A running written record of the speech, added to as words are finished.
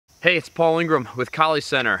Hey, it's Paul Ingram with College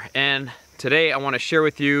Center, and today I want to share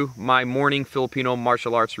with you my morning Filipino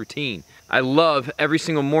martial arts routine. I love every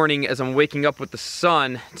single morning as I'm waking up with the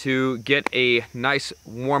sun to get a nice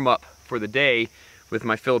warm-up for the day with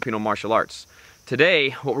my Filipino martial arts.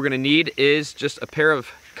 Today, what we're going to need is just a pair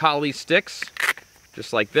of kali sticks,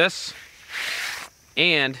 just like this,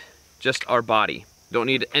 and just our body. Don't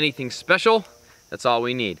need anything special. That's all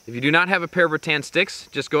we need. If you do not have a pair of rattan sticks,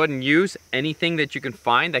 just go ahead and use anything that you can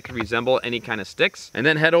find that can resemble any kind of sticks. And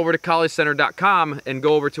then head over to collegecenter.com and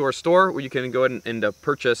go over to our store where you can go ahead and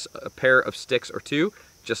purchase a pair of sticks or two,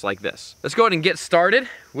 just like this. Let's go ahead and get started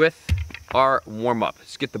with our warm-up.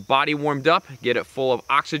 Let's get the body warmed up, get it full of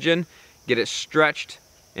oxygen, get it stretched,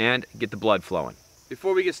 and get the blood flowing.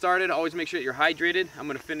 Before we get started, always make sure that you're hydrated. I'm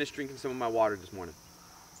gonna finish drinking some of my water this morning.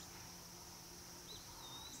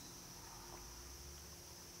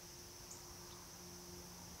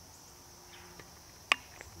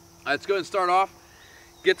 Let's go ahead and start off.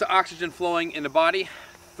 Get the oxygen flowing in the body.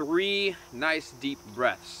 3 nice deep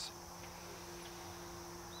breaths.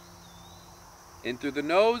 In through the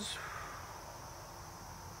nose,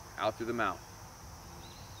 out through the mouth.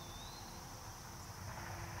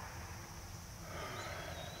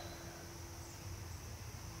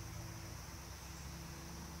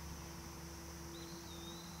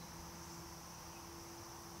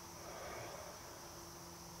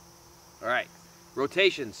 All right.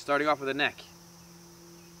 Rotations, starting off with the neck.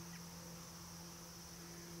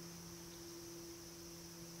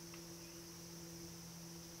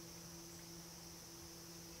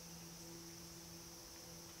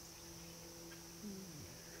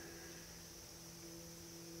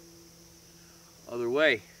 Other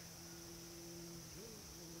way.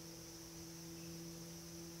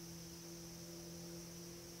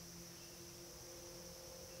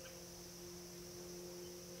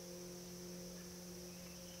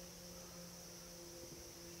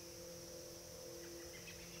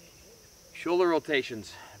 Shoulder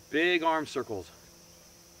rotations, big arm circles.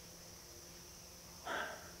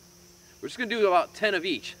 We're just gonna do about 10 of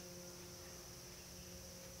each.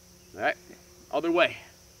 All right, other way.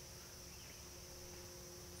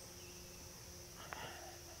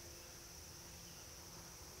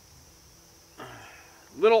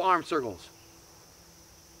 Little arm circles.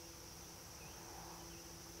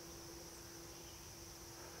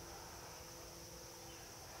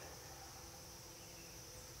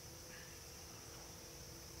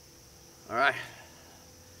 All right,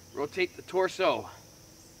 rotate the torso. All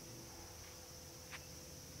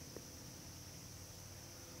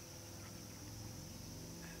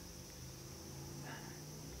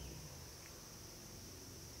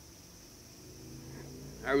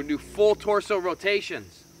right, we'll do full torso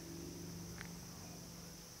rotations.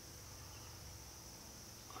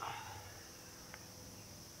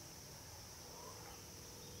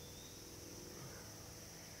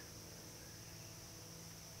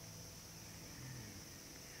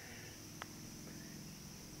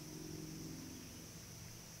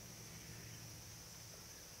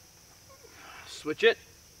 Switch it.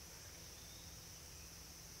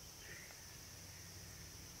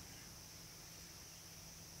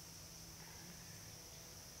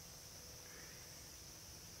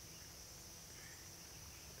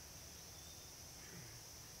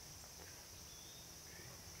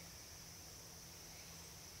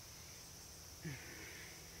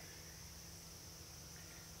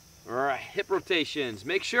 All right, hip rotations.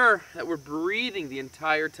 Make sure that we're breathing the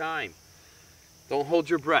entire time. Don't hold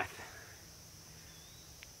your breath.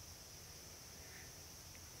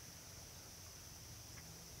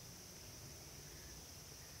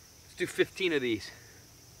 Let's do 15 of these.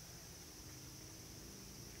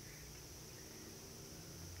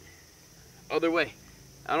 Other way.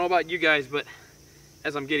 I don't know about you guys, but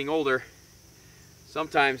as I'm getting older,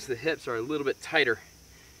 sometimes the hips are a little bit tighter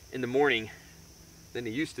in the morning than they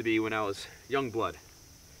used to be when I was young blood.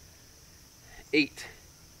 8,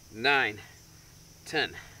 9,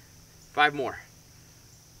 10. 5 more.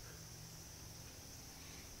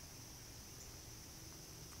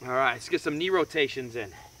 All right, let's get some knee rotations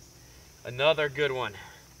in. Another good one.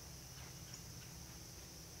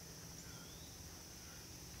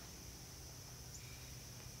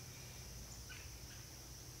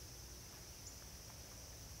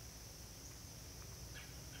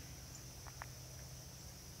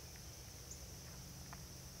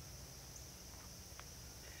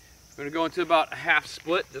 We're gonna go into about a half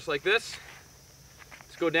split, just like this.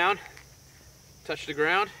 Let's go down, touch the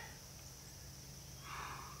ground.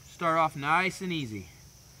 Start off nice and easy.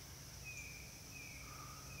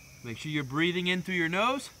 Make sure you're breathing in through your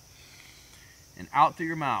nose and out through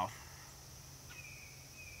your mouth.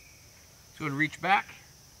 go ahead and reach back.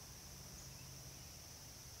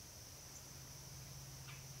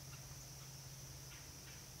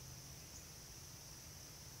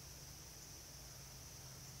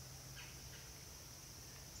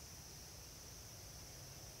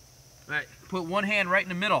 All right, put one hand right in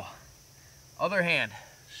the middle. Other hand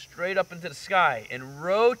straight up into the sky and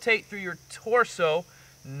rotate through your torso,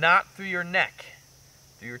 not through your neck,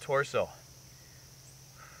 through your torso.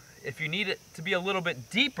 If you need it to be a little bit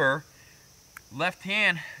deeper, left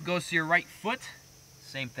hand goes to your right foot,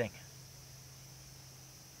 same thing.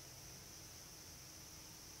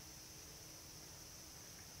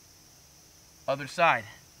 Other side.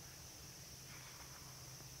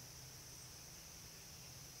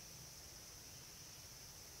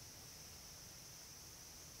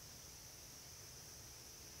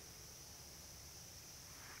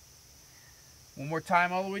 One more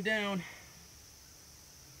time all the way down.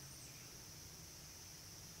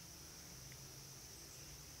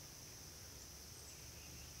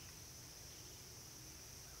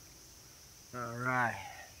 All right.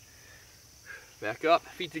 Back up,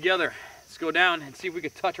 feet together. Let's go down and see if we can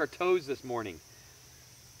touch our toes this morning.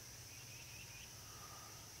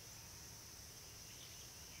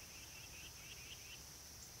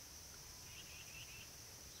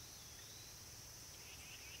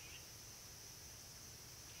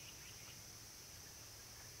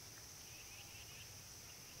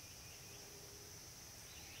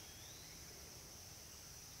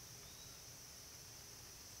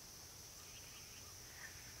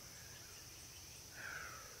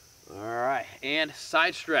 All right, and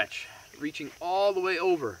side stretch, reaching all the way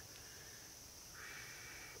over.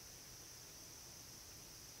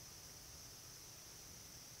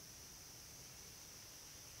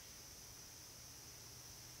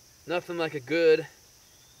 Nothing like a good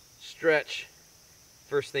stretch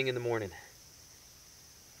first thing in the morning.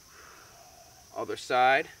 Other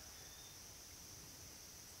side.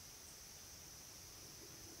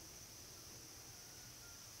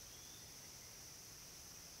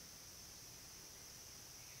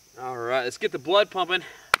 All right, let's get the blood pumping.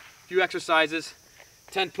 A few exercises,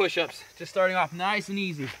 10 push-ups, just starting off nice and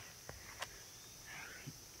easy.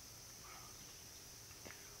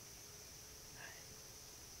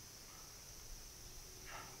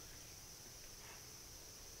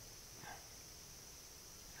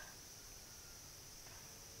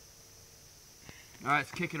 All right,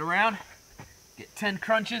 let's kick it around. Get 10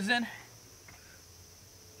 crunches in.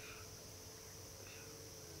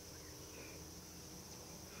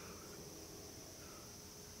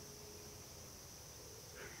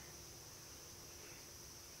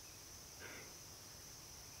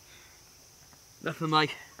 Nothing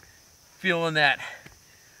like feeling that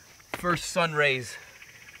first sun rays,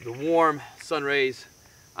 the warm sun rays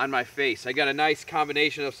on my face. I got a nice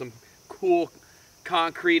combination of some cool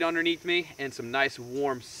concrete underneath me and some nice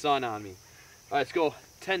warm sun on me. All right, let's go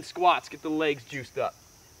 10 squats, get the legs juiced up.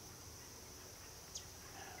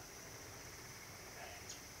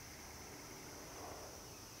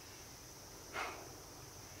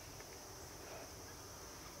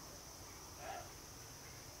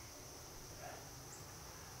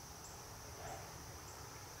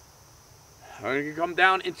 We're going to come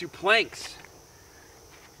down into planks.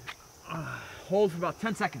 Hold for about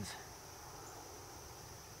 10 seconds.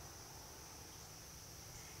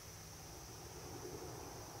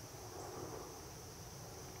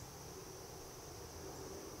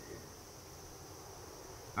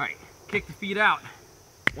 All right, kick the feet out.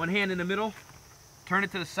 One hand in the middle, turn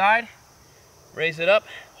it to the side, raise it up,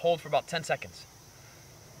 hold for about 10 seconds.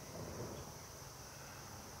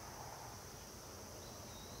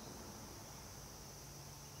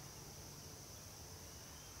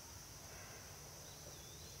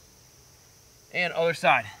 And other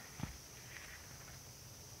side.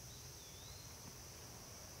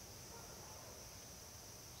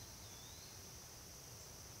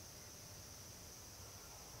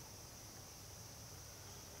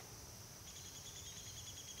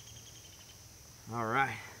 All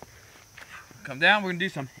right. Come down, we're gonna do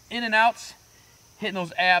some in and outs, hitting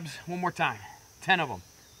those abs one more time. 10 of them.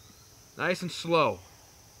 Nice and slow.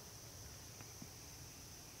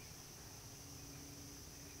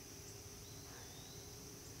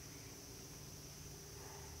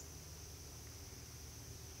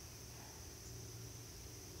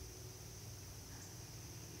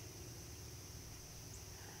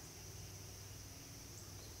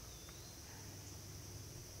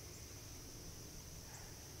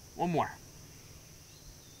 One more.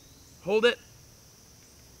 Hold it.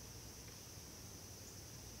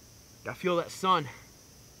 Gotta feel that sun.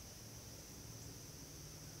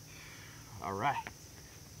 All right.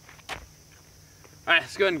 All right,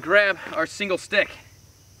 let's go ahead and grab our single stick.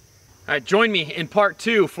 All right, join me in part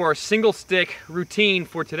 2 for our single stick routine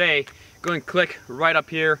for today. Go and click right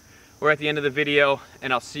up here or at the end of the video,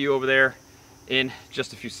 and I'll see you over there in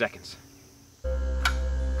just a few seconds.